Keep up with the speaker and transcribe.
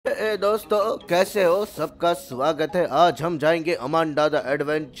दोस्तों कैसे हो? सबका स्वागत है। आज हम जाएंगे अमांडा द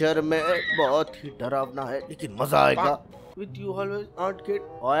एडवेंचर में। बहुत ही डरावना है लेकिन मजा आएगा। With you always aunt kid.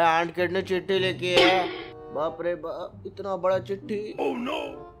 ओए आंट किड ने चिट्ठी लिखी है। बाप रे बाप, इतना बड़ा चिट्ठी। ओह नो,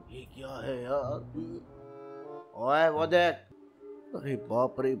 ये क्या है यार? ओए वो देख। अरे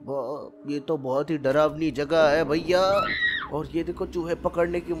बाप रे बाप, ये तो बहुत ही डरावनी जगह है भैया। और ये देखो चूहे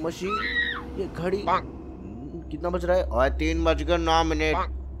पकड़ने की मशीन, ये घड़ी। कितना बज रहा है? ओए 3:09।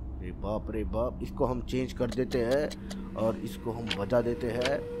 अरे बाप रे बाप, इसको हम चेंज कर देते हैं और इसको हम बजा देते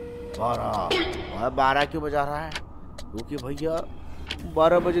हैं 12। 12 क्यों बजा रहा है? क्योंकि भैया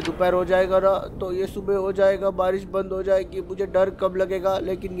 12 बजे दोपहर हो जाएगा ना तो ये सुबह हो जाएगा, बारिश बंद हो जाएगी। मुझे डर कब लगेगा?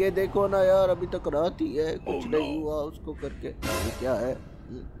 लेकिन ये देखो ना यार, अभी तक रात ही है, कुछ नहीं हुआ उसको करके। ये क्या है?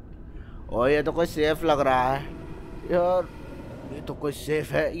 और ये तो कोई सेफ लग रहा है यार, ये तो कोई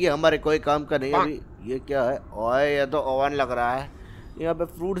सेफ है, ये हमारे कोई काम का नहीं है अभी। ये क्या है? ओए ये तो ओवन लग रहा है। यहाँ पे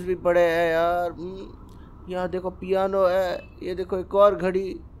फ्रूट्स भी पड़े हैं यार। यहाँ देखो पियानो है, ये देखो एक और घड़ी,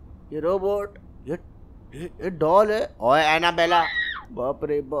 ये रोबोट, ये डॉल है। ओए एनाबेला, बाप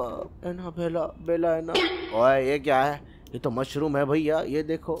रे बाप, एनाबेला, बेला एना। ओए ये क्या है? ये तो मशरूम है भैया, ये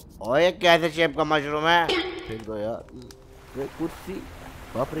देखो। ओए कैसे शेप का मशरूम है? फेंक दो यार। ये कुर्सी,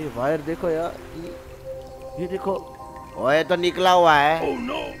 बाप रे वायर देखो यार, ये देखो। ओए तो निकला हुआ है।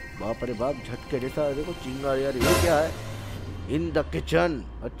 बाप रे बाप, झटके जैसा देखो चिंगार यार। ये क्या है? In the kitchen.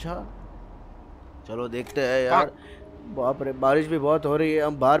 अच्छा चलो देखते हैं यार। बाप रे, बारिश भी बहुत हो रही है,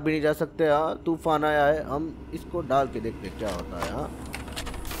 हम बाहर भी नहीं जा सकते। हाँ तूफान आया है, हम इसको डाल के देखते हैं क्या होता है। हाँ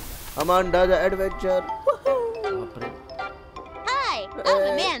अमांडा द एडवेंचर। बाप रे। Hi, I'm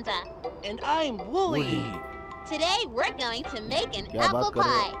Amanda. And I'm Wooly. Today we're going to make an क्या बात apple कर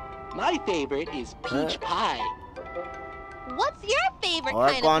रहे pie. My favorite is peach pie. What's your favorite और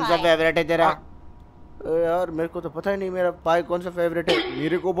kind कौन of सा pie? फेवरेट है तेरा? यार मेरे को तो पता ही नहीं मेरा पाई कौन सा फेवरेट है।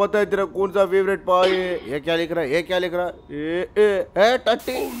 मेरे को पता है तेरा कौन सा फेवरेट पाई है। ये क्या लिख रहा है? ये क्या लिख रहा है? ए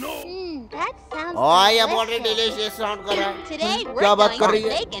टट्टी। That sounds ये बहुत delicious. डिलीशियस साउंड कर रहा है। Today क्या we're बात going कर to रही है?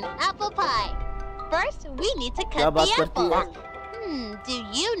 make an apple pie. First, we need to क्या cut बात the करती है? apples. Do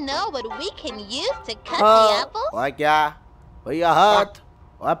you know what we can use to cut the हाँ। apples? और क्या भैया? हाथ।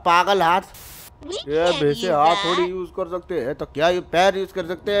 और पागल हाथ। We ये can't use वैसे हाथ थोड़ी that. यूज कर सकते हैं, तो क्या ये पैर यूज कर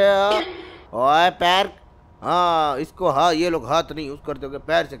सकते हैं यार? और पैर, हाँ इसको, हाँ ये लोग हाथ नहीं यूज करते होगे,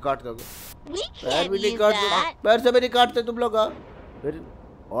 पैर से काट दोगे। We पैर can't भी नहीं use काटते, that. पैर से भी नहीं काटते तुम लोग। फिर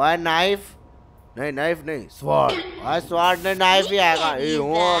और नाइफ, नहीं नाइफ नहीं, स्वॉर्ड। और स्वॉर्ड नहीं, नाइफ ही आएगा। ये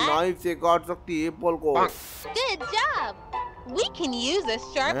नाइफ से काट सकती है एप्पल को। Good job. We can use a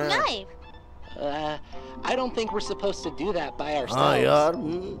sharp Yeah. knife. I don't think we're supposed to do that by हाँ ourselves. यार।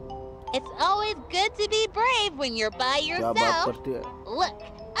 It's always good to be brave when you're by क्या बात yourself. करती है? Look,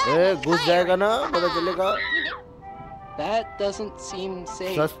 I'm a घुस जाएगा ना, pirate. पता चलेगा। That doesn't seem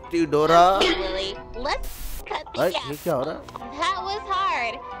safe. सस्ती डोरा। Okay, Willie, let's cut the ये क्या हो रहा है? apple. That was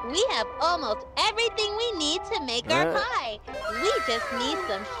hard. We have almost everything we need to make our pie. We just need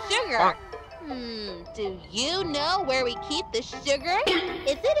some sugar. Do you know where we keep the sugar?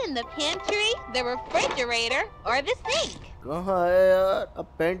 Is it in the pantry, the refrigerator, or the sink? कहाँ है यार? अब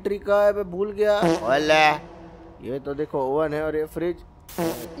pantry कहाँ है? मैं भूल गया। ओले, ये तो देखो ओवन है और ये fridge.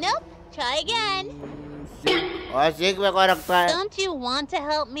 Nope. Try again. Sink, और सिंक में कौन रखता है? Don't you want to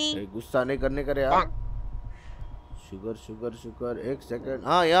help me? गुस्सा नहीं करने करे यार। शुगर शुगर शुगर, एक सेकंड।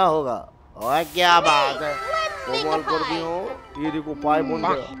 हाँ यहाँ होगा। और क्या बात है? कमाल कर दी हो। ये देखो पाई बन गया।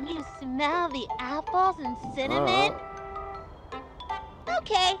 Can you smell the apples and cinnamon?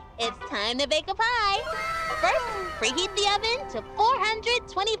 Okay, it's time to bake a pie. First, preheat the oven to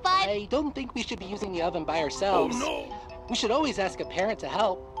 425. I don't think we should be using the oven by ourselves. Oh no! We should always ask a parent to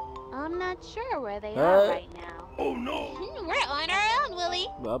help. I'm not sure where they are right now. Oh no! We're on our own, Willie.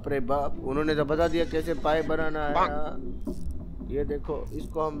 बाप रे बाप, उन्होंने तो बता दिया कैसे पाई बनाना है। ये देखो,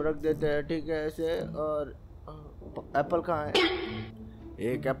 इसको हम रख देते हैं, ठीक है ऐसे। और एप्पल कहाँ है?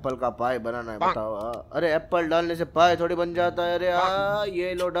 एक एप्पल का पाई बनाना है, बताओ। अरे एप्पल डालने से पाई थोड़ी बन जाता है। अरे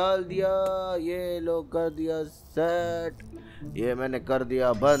ये लो डाल दिया, ये लो कर दिया सेट, ये मैंने कर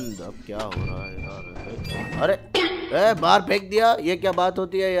दिया बंद। अब क्या हो रहा है यार? अरे बाहर फेंक दिया, ये क्या बात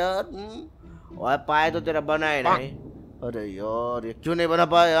होती है यार? और पाए तो तेरा बना है नहीं। अरे यार ये क्यों नहीं बना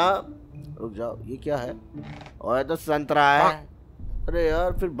पाया? रुक जाओ, ये क्या है? और तो संतरा है। अरे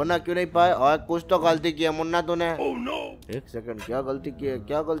यार फिर बना क्यों नहीं पाए? और कुछ तो गलती की है मुन्ना तूने। एक सेकंड, क्या गलती की है?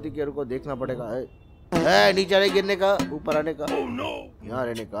 क्या गलती की है? रुको देखना पड़ेगा। नीचे नहीं गिरने का, ऊपर आने का, यहाँ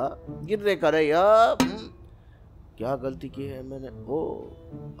रहने का, गिरने का। रे यार क्या गलती की है मैंने?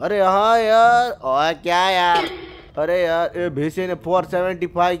 अरे हाँ यार। और क्या यार? अरे यार ये भैंसे ने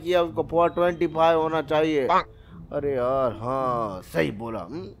 475 किया, उसको 425 होना चाहिए। अरे यार हाँ सही बोला।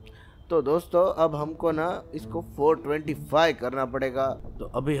 तो दोस्तों अब हमको ना इसको 425 करना पड़ेगा। तो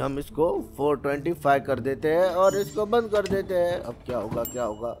अभी हम इसको 425 कर देते हैं और इसको बंद कर देते हैं। अब क्या होगा क्या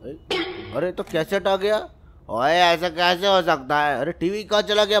होगा? अरे तो कैसेट आ गया। ओए ऐसा कैसे हो सकता है? अरे टीवी कहाँ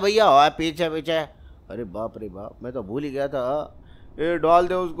चला गया भैया? ओए पीछे पीछे। अरे बाप रे बाप, मैं तो भूल ही गया था। ये डाल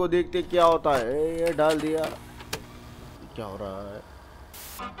दे उसको, देखते क्या होता है। ये डाल दिया। क्या हो रहा है?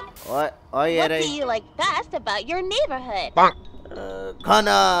 ओए ओए ये What do रही। you like best about your neighborhood?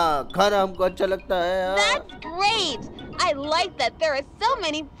 खाना खाना हमको अच्छा लगता है यार। That's great! I like that there are so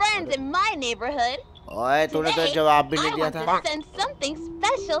many friends in my neighborhood. ओए तूने तो Today, जवाब भी नहीं I दिया want था। to send something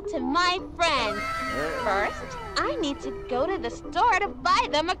special to my friends. First, I need to go to the store to buy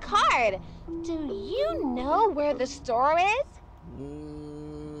them a card. Do you know where the store is?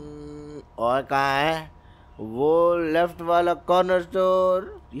 और कहाँ है? वो लेफ्ट वाला कॉर्नर स्टोर।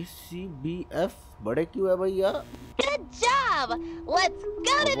 CBF बड़े क्यों है भैया? Good job! Let's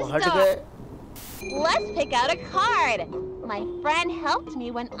go to वो the हट store. गए। Let's pick out a card. My friend helped me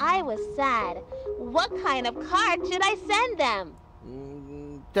when I was sad. What kind of card should I send them?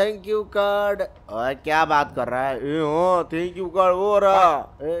 Thank you card. और क्या बात कर रहा है? हाँ थैंक यू कार्ड वो रहा।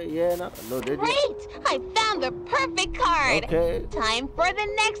 ये ना लो दे दिया। Great! I found the perfect card. Okay. Time for the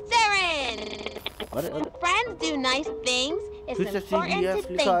next errand. अरे When friends do nice things, it's फिर से important to CBF thank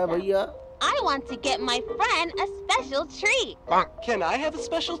लिखा है them. भैया। I want to get my friend a special treat. Can I have a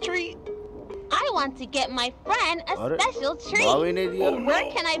special treat? I want to get my friend a अरे, special भाभी ने treat. दिया। Where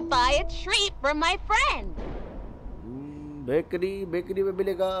can I buy a treat for my friend? Bakery bakery में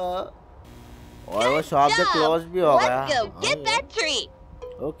मिलेगा। और वो Good shop से job. Close भी हो गया। Let's go get that treat.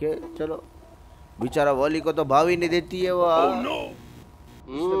 Okay चलो। बेचारा वॉली को तो भाभी नहीं देती है वो।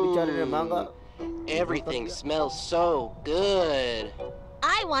 इसने बेचारे ने मांगा। Everything smells so good.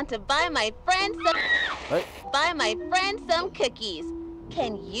 I want to buy my friend some cookies.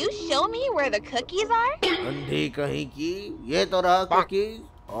 Can you show me where the cookies are? अंधी कहीं की। ये तो रहा कुकीज।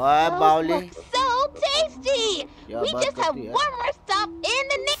 ओए Those बावली। look so tasty. क्या We बात just have करती है? one more stop in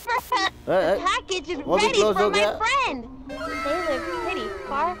the neighborhood. A, A, The package is वो भी ready close for हो my गया। friend. They live pretty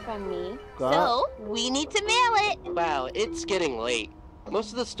far from me, कहाँ? so we need to mail it. Wow, it's getting late. Most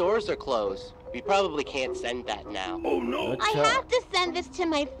of the stores are closed. We probably can't send that now. I अच्छा have to send this to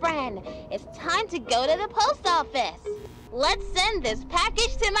my friend. It's time to go to the post office. Let's send this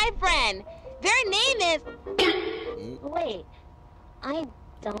package to my friend. Their name is... Wait, I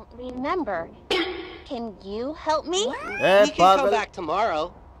don't remember. Can you help me? A We can come पागल। back tomorrow.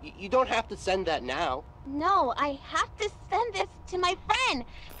 You don't have to send that now. No, I have to send this to my friend.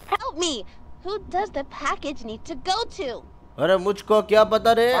 Help me. Who does the package need to go to? अरे मुझको क्या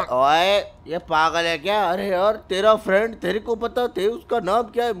पता रे? ओए ये पागल है क्या? अरे यार तेरा फ्रेंड तेरे को पता थे उसका नाम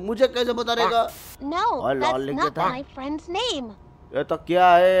क्या है? मुझे कैसे पता रहेगा? No, और that's लाल लिख not देता। my friend's name. ये तो क्या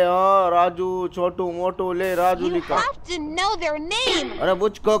है? हाँ राजू छोटू मोटू ले राजू You लिखा। have to know their name. अरे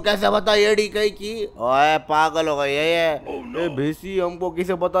मुझको कैसे पता? येड़ी कहीं की। ओए पागल हो गई है ये भेसी। हमको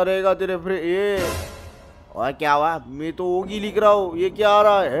किसे पता रहेगा तेरे फ्रेंड? ये ओए क्या हुआ? मैं तो ओगी लिख रहा हूँ। ये क्या आ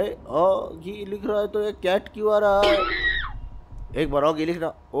रहा है? ओगी लिख रहा है तो ये कैट क्यों आ रहा है? एक बार ओगी लिखना।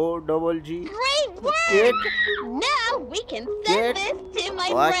 OGG। Great work! Cat. Now we can Kid. send this to my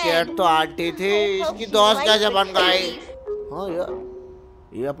ओए friend. कैट तो आंटी थी। I hope इसकी she दोस्त likes कैसे the बन गई? cookies. हाँ यार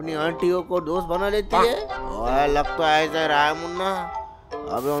ये अपनी आंटियों को दोस्त बना लेती है। ओए लग तो ऐसे रहा है मुन्ना।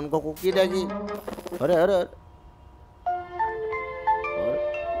 अबे उनको कुकी देगी। अरे अरे अरे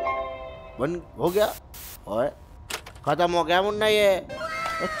बन हो गया। ओए खत्म हो गया मुन्ना ये।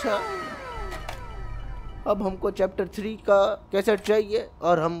 अच्छा अब हमको चैप्टर 3 का कैसेट चाहिए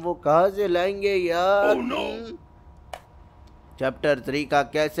और हम वो कहाँ से लाएंगे यार? चैप्टर 3 का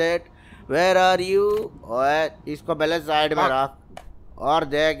कैसेट वेयर आर यू? ओए इसको पहले साइड में रख और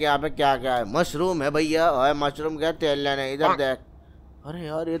देख यहाँ पे क्या क्या है। मशरूम है भैया। ओए मशरूम क्या? तेल लेने इधर देख। अरे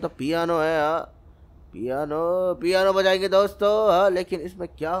यार ये तो पियानो है यार। पियानो पियानो बजाएंगे दोस्तों। हाँ लेकिन इसमें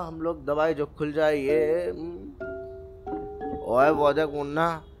क्या हम लोग दबाए जो खुल जाए ये? ओए वो देख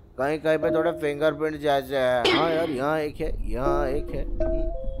मुन्ना कहीं कहीं पे थोड़े फिंगरप्रिंट जैसे है। हाँ यार यहाँ एक है यहाँ एक है।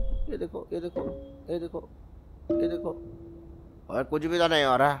 ये देखो ये देखो ये देखो ये देखो। और कुछ भी तो नहीं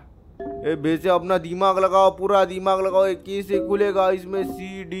हो रहा। ए वैसे अपना दिमाग लगाओ, पूरा दिमाग लगाओ। ये कैसे खुलेगा? इसमें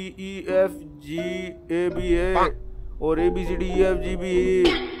CDEFG A भी है और ABCDEFG भी है।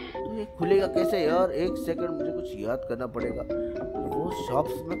 तो ये खुलेगा कैसे यार? एक सेकंड मुझे कुछ याद करना पड़ेगा। वो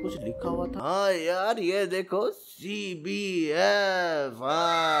शॉप्स में कुछ लिखा हुआ था। हाँ यार ये देखो CBF।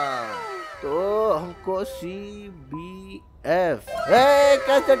 हाँ तो हमको CBF।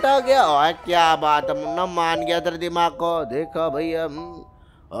 कैसे आ गया? और क्या बात है मुन्ना, मान गया तेरे दिमाग को। देखा भैया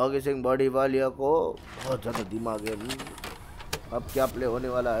ऑगी सिंह बॉडी वालिया को बहुत ज्यादा दिमाग है। अब क्या प्ले होने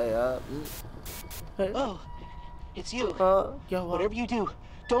वाला है यार? Oh, it's you. क्या हुआ? Whatever you do,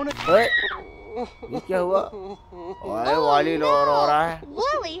 don't. ये क्या हुआ? ओए वाली रो रहा है।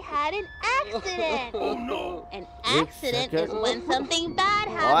 Wooly had an accident. Oh no. An accident is when something bad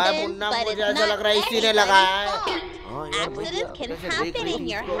ओए happens, मुन्ना, but मुझे it's ऐसा not लग रहा है इसी ने लगाया है। anybody's हाँ fault. यार भैया, Accidents can कैसे देख happen रही in थी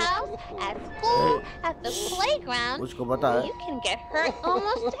your इसको? house, at school, at the playground. उसको पता है? You can get hurt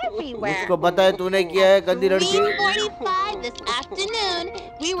almost everywhere. उसको पता है तूने किया है गंदी लड़की? 3:45 this afternoon,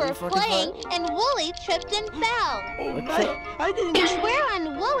 we were 3:45? playing and Wooly tripped and fell. Oh, I didn't. Where on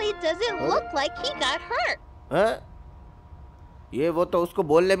Wooly does it look like he got hurt? हैं? ये वो तो उसको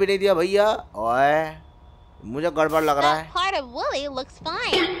बोलने भी नहीं दिया भैया। ओए मुझे गड़बड़ लग रहा है। That part of Wooly looks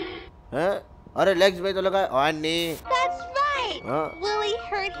fine. हैं? अरे लेग्स में तो लगा है। ओए नहीं। That's right. हाँ। Wooly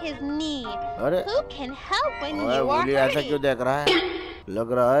hurt his knee. अरे Who can help when ओए you are वुली ऐसा क्यों hurting? देख रहा है?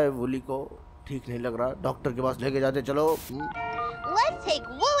 लग रहा है वुली को ठीक नहीं लग रहा। डॉक्टर के पास लेके जाते चलो। Let's take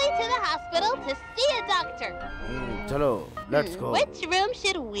Wooly to the hospital to see a doctor. चलो let's go. Which room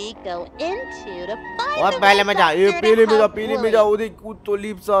should we go into to find और the पहले right में जा, ये doctor to पीली में जा, help पीली में Wooly? जा। उधर कूद तो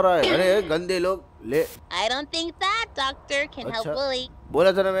लीप सा रहा है। अरे गंदे लोग ले। I don't think that doctor can help अच्छा। Wooly.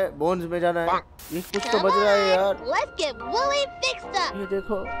 बोला था ना मैं बोन्स में जाना है। ये कुछ तो Come बज रहा है on, यार। let's get Wooly fixed up. ये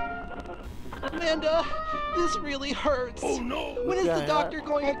देखो। Amanda, this really hurts. Oh no. When is क्या the है doctor The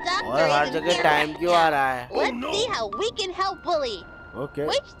going? doctor और हर isn't जगह here टाइम right क्यों आ now. रहा है? Let's see how we can help Wooly. Okay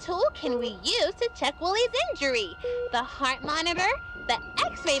Which tool can we use to check Wooly's injury? The heart monitor, the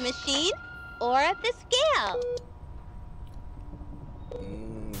X-ray machine, or the scale?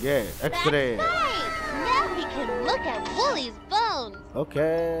 ये That's x ray. right. Now we can look at Wooly's bones. Okay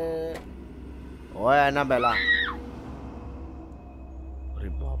ओए आना बेला।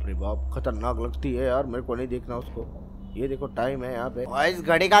 अरे बाप खतरनाक लगती है यार। मेरे को नहीं देखना उसको। ये देखो टाइम है यहाँ पे। और इस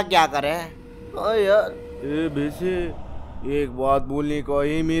घड़ी का क्या करे? ओ यार ए बेसे एक बात बोलने को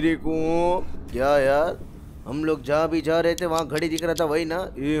ही मेरे को। क्या यार हम लोग जहाँ भी जा रहे थे वहाँ घड़ी दिख रहा था वही ना?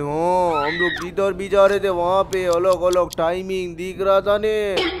 ये हाँ हम लोग जिधर भी जा रहे थे वहाँ पे अलग अलग टाइमिंग दिख रहा था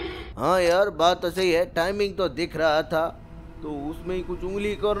ने। हाँ यार बात तो सही है, टाइमिंग तो दिख रहा था तो उसमें ही कुछ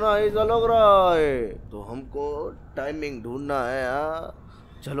उंगली करना ऐसा लग रहा है। तो हमको टाइमिंग ढूंढना है। हाँ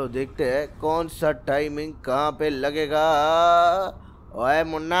चलो देखते हैं कौन सा टाइमिंग कहाँ पे लगेगा। ओए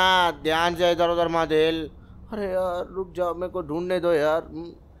मुन्ना ध्यान से इधर उधर मत हिल। अरे यार रुक जाओ मेरे को ढूंढने दो यार।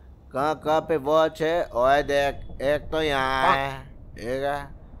 कहाँ पे वॉच है? ओए देख एक तो यहाँ है, एक है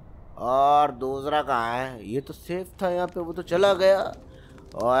और दूसरा कहाँ है? ये तो सेफ था यहाँ पे, वो तो चला गया।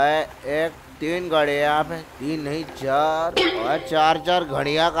 ओए एक 3 घड़ी है यहाँ पे, 3 नहीं 4। ओए 4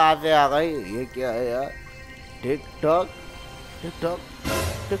 घड़ियाँ कहाँ से आ गई? ये क्या है यार? Tick tock tick tock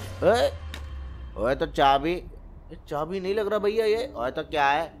tick. ओए तो चाबी नहीं लग रहा भैया ये। ओए तो क्या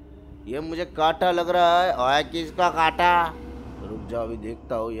है? ये मुझे कांटा लग रहा है। ओए किसका कांटा? रुक जाओ अभी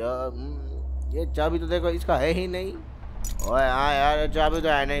देखता हूँ यार। ये चाबी तो देखो इसका है ही नहीं। ओए हाँ यार ये चाबी तो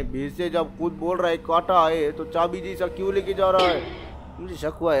है नहीं। बीच से जब खुद बोल रहा है कांटा है तो चाबी जैसा क्यों लेके जा रहा है? मुझे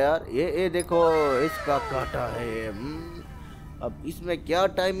शक हुआ यार। ये देखो इसका कांटा है। अब इसमें क्या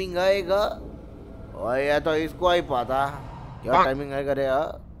टाइमिंग आएगा? ओए या तो इसको ही पता क्या टाइमिंग आएगा रे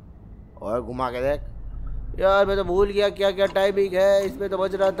यार। और घुमा के देख यार, मैं तो भूल गया क्या क्या टाइमिंग है। इसमें तो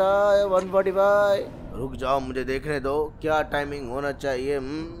बज रहा था 1:45। रुक जाओ मुझे देखने दो क्या टाइमिंग होना चाहिए।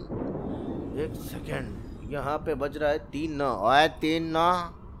 1 सेकेंड, यहाँ पे बज रहा है 3:09। ओए 3:09।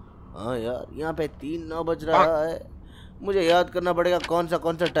 हाँ यार यहाँ पे 3:09 बज रहा है। मुझे याद करना पड़ेगा कौन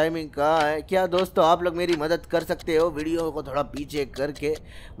सा टाइमिंग कहाँ है। क्या दोस्तों आप लोग मेरी मदद कर सकते हो? वीडियो को थोड़ा पीछे करके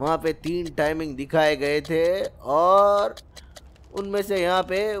वहाँ पे 3 टाइमिंग दिखाए गए थे और उनमें से यहाँ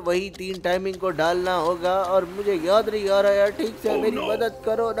पे वही 3 टाइमिंग को डालना होगा और मुझे याद नहीं आ रहा यार ठीक से। मेरी मदद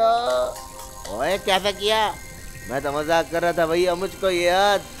करो ना। ओए कैसा किया? मैं तो मजाक कर रहा था भैया, मुझको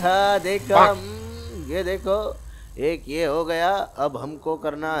याद था। देखा ये देखो एक ये हो गया। अब हमको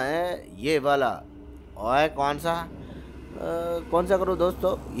करना है ये वाला। ओए कौन सा करूँ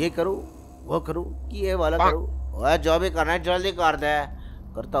दोस्तों? ये करूँ वो करूँ कि ये वाला करूँ? ओए जो भी करना है जल्दी कर दे।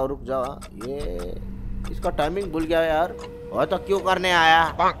 करता हूँ रुक जाओ। ये इसका टाइमिंग भूल गया यार। और तो क्यों करने आया?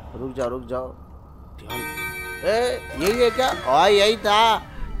 रुक जाओ ध्यान। यही है क्या? और यही था।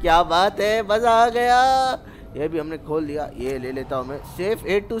 क्या बात है, मजा आ गया। ये भी हमने खोल दिया। ये ले लेता हूँ मैं। सेफ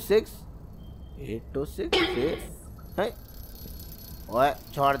 8 to 6 सेफ है। ओए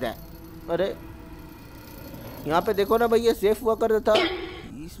छोड़ दे। अरे यहाँ पे देखो ना भैया सेफ हुआ कर था।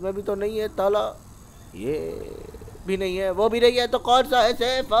 इसमें भी तो नहीं है ताला। ये भी नहीं है, वो भी नहीं है, तो कौन सा है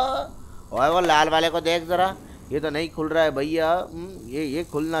सेफ? ओए वो लाल वाले को देख जरा। ये तो नहीं खुल रहा है भैया। ये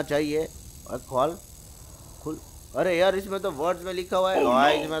खुलना चाहिए। और खुल अरे यार इसमें तो वर्ड्स में लिखा हुआ है।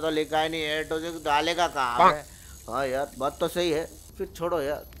 ओए इसमें तो लिखा ही नहीं है, तो डाले का काम है। हाँ यार बात तो सही है, फिर छोड़ो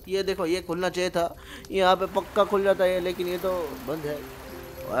यार। ये देखो ये खुलना चाहिए था, यहाँ पे पक्का खुल जाता है, लेकिन ये तो बंद है।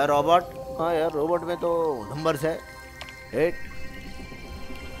 ओए रोबोट, हाँ यार रोबोट में तो नंबर्स है 8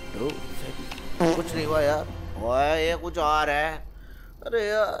 2 6। कुछ नहीं हुआ यार। ओए ये कुछ और है। अरे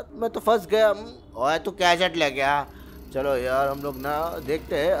यार मैं तो फंस गया। ओए तू कैसेट ले गया। चलो यार हम लोग ना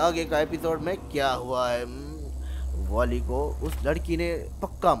देखते हैं आगे का एपिसोड में क्या हुआ है। वॉली को उस लड़की ने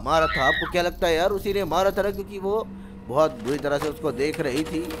पक्का मारा था। आपको क्या लगता है यार उसी ने मारा था ना, क्योंकि वो बहुत बुरी तरह से उसको देख रही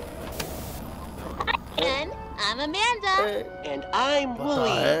थी। And I'm Amanda. And I'm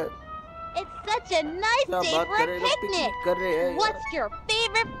Willie. It's such a nice day for a picnic. What's your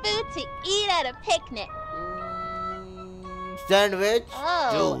favorite food to eat at a picnic? Sandwich. Oh,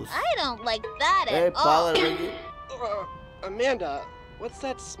 juice. I don't like that at all. Amanda, what's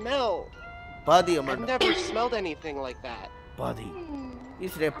that smell? Padi, I've Amanda. never smelled anything like that. Padi.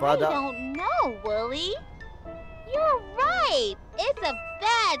 इसने पादा। I don't know, Willie. You're right. It's a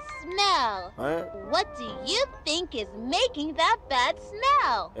bad smell. What do you think is making that bad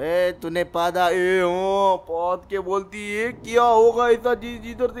smell? ए तूने पादा पौध के बोलती है क्या होगा ऐसा चीज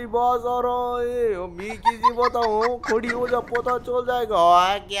जिधर से बास आ रहा है। मैं किसी बताऊँ खड़ी हो जा पता चल जाएगा।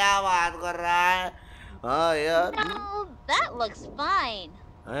 क्या बात कर रहा है। हाँ यार। No, that looks fine.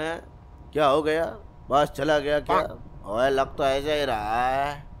 हैं क्या हो गया, बस चला गया क्या। ओए लग तो ऐसा ही रहा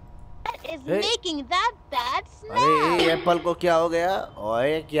है। What is making that bad smell? अरे एप्पल को क्या हो गया।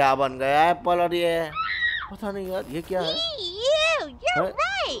 ओए क्या बन गया एप्पल। और ये पता नहीं यार ये क्या है। You're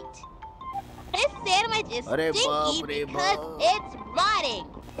right. This sandwich is stinky because it's rotting.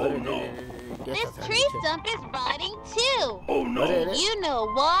 This tree stump is rotting too. Oh no. Do you know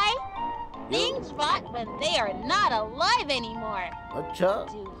why? Things rot when they are not alive anymore. अच्छा।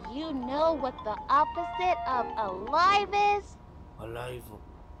 Do you know what the opposite of alive is? Alive.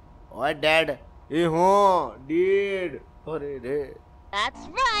 ओए dead. ये हो dead. अरे रे। That's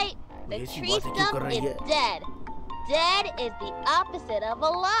right. The tree stump is dead. Dead is the opposite of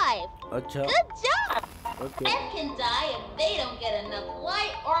alive. अच्छा। Good job. Okay. Plants can die if they don't get enough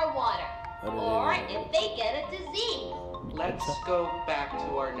light or water, or if they get a disease. Let's go back to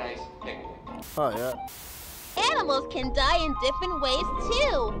our nice picnic. हाँ यार। Animals can die in different ways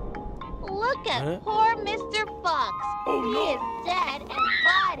too. Look at poor Mr. Fox. He is dead and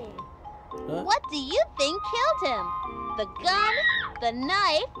rotting. What do you think killed him? The gun, the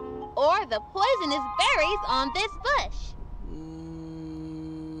knife, or the poisonous berries on this bush?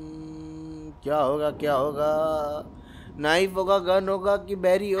 क्या होगा। Knife होगा, gun होगा कि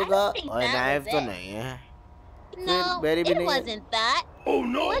berry होगा। और knife तो नहीं है। No, बेरी भी it नहीं है। wasn't that. Oh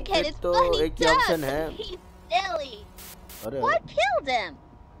no. Look at his तो funny एक ही ऑप्शन है। tusk. He's silly. अरे What killed him?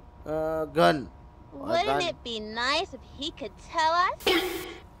 Gun. Wouldn't it be nice if he could tell us?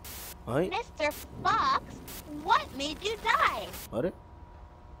 Mr. Fox, what made you die? अरे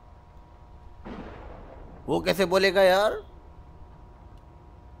वो कैसे बोलेगा यार।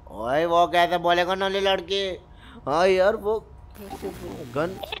 ओए वो कैसे बोलेगा नली लड़की। हाँ यार वो कैसे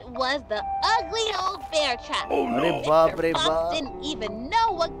gun. It was the ugly old bear trap. अरे बाप रे Mr. बाप। Fox didn't even know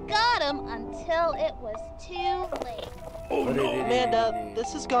what got him until it was too late. Amanda,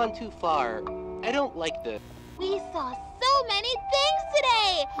 this has gone too far. I don't like this. We saw so many things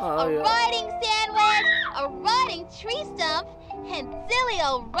today. A rotting sandwich, a rotting tree stump, and silly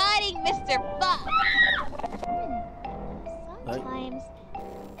old rotting Mr. Fox. Sometimes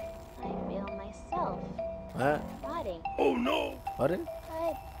I feel myself rotting. Oh no! अरे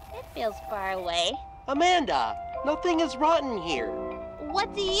But it feels far away. Amanda, nothing is rotten here.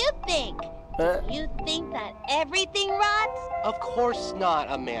 What do you think? Do you think that everything rots? Of course not,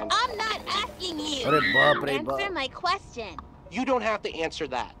 Amanda. I'm not asking you. अरे बाप रे बाप। Answer my question. You don't have to answer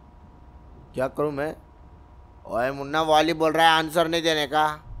that. क्या करूं मैं। ओए मुन्ना वाली बोल रहा है आंसर नहीं देने का,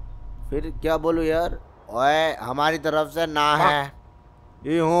 फिर क्या बोलूं यार। ओए हमारी तरफ से ना है।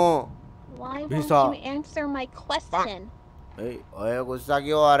 ये हूँ। Why won't you answer my question? ओए गुस्सा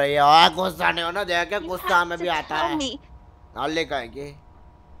क्यों आ रही है। ओए गुस्सा नहीं होना देख के गुस्सा में भी आता है। नाले का है कि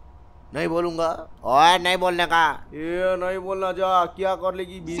नहीं बोलूंगा। ओए नहीं बोलने का। ये नहीं बोलना जा क्या कर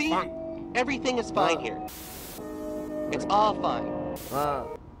लेगी। See, everything is fine here. It's all fine.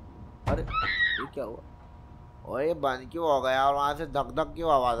 हाँ अरे ये क्या हुआ। ओए बंद क्यों हो गया और वहाँ से धक धक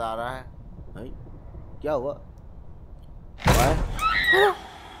क्यों आवाज आ रहा है। नहीं क्या हुआ। ओए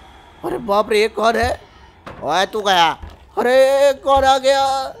अरे बाप रे ये कौन है। ओए तू गया। अरे कौन आ गया।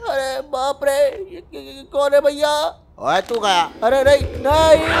 अरे बाप रे ये कौन है भैया। ओए तू गया। अरे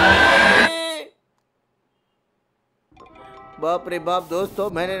नहीं बाप रे बाप। दोस्तों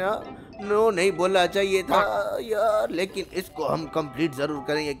मैंने ना नो नहीं बोलना चाहिए था यार, लेकिन इसको हम कंप्लीट जरूर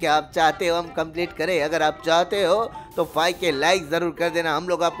करेंगे। क्या आप चाहते हो हम कंप्लीट करें? अगर आप चाहते हो तो 5K लाइक जरूर कर देना। हम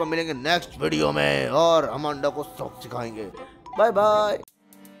लोग आपको मिलेंगे नेक्स्ट वीडियो में और अमांडा को सब सिखाएंगे। Bye bye.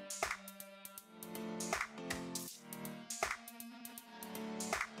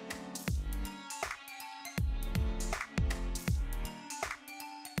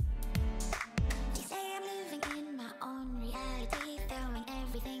 They say I'm living in my own reality, filming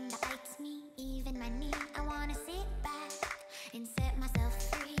everything that bites me, even my knee. I wanna sit back and sit